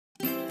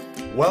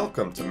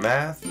Welcome to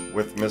Math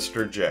with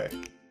Mr. J.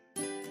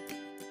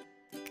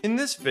 In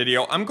this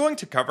video, I'm going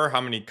to cover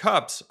how many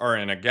cups are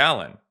in a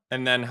gallon,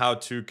 and then how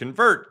to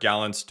convert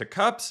gallons to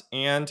cups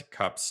and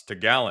cups to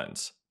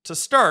gallons. To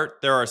start,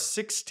 there are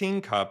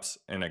 16 cups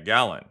in a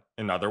gallon.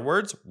 In other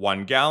words,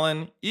 1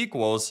 gallon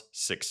equals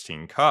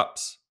 16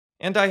 cups.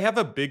 And I have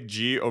a big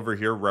G over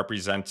here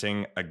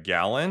representing a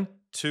gallon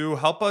to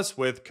help us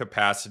with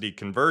capacity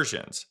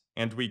conversions.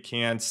 And we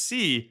can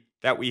see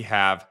that we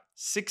have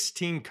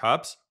 16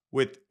 cups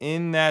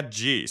within that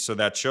G. So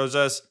that shows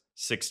us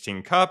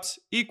 16 cups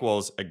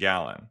equals a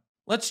gallon.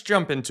 Let's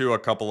jump into a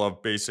couple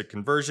of basic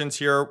conversions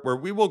here where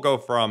we will go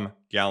from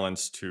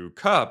gallons to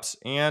cups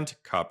and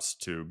cups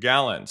to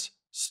gallons.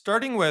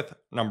 Starting with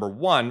number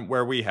 1,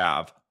 where we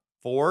have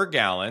 4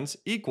 gallons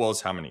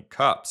equals how many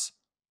cups?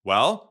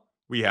 Well,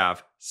 we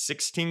have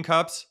 16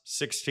 cups,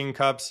 16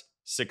 cups,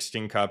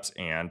 16 cups,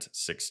 and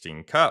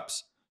 16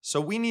 cups.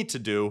 So we need to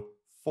do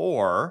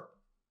 4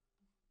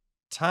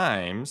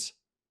 times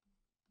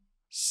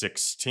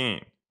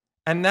 16.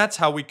 And that's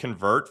how we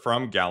convert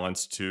from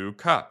gallons to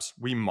cups.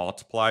 We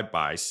multiply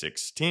by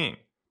 16.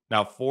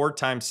 Now 4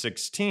 times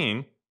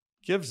 16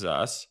 gives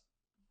us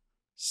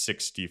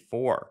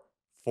 64.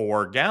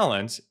 4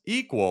 gallons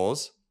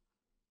equals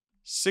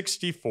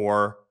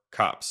 64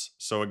 cups.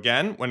 So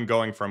again, when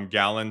going from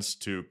gallons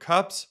to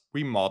cups,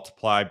 we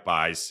multiply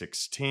by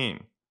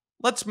 16.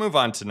 Let's move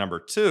on to number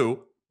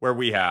 2, where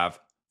we have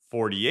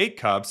 48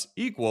 cups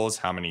equals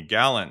how many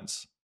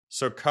gallons?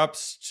 So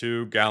cups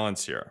to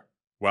gallons here.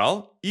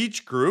 Well,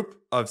 each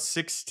group of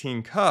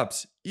 16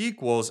 cups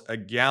equals a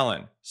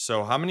gallon.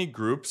 So how many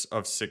groups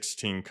of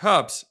 16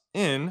 cups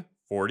in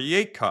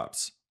 48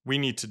 cups? We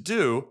need to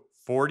do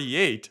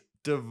 48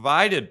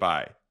 divided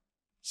by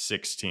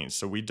 16.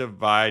 So we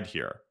divide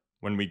here.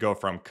 When we go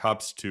from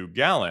cups to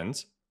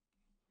gallons,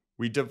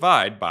 we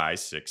divide by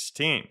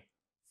 16.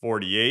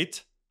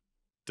 48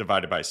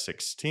 divided by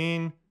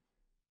 16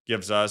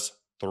 gives us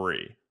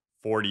 3.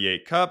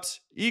 48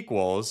 cups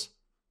equals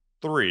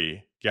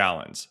 3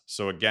 gallons.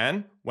 So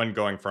again, when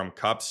going from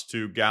cups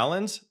to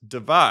gallons,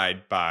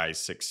 divide by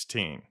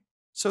 16.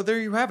 So there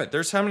you have it.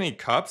 There's how many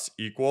cups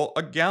equal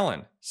a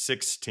gallon,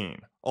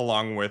 16,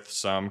 along with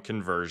some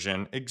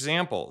conversion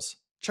examples.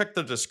 Check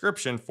the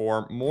description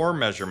for more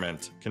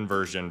measurement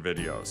conversion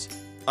videos.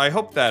 I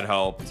hope that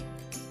helped.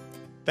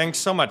 Thanks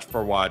so much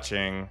for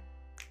watching.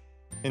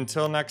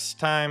 Until next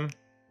time,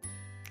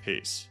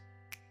 peace.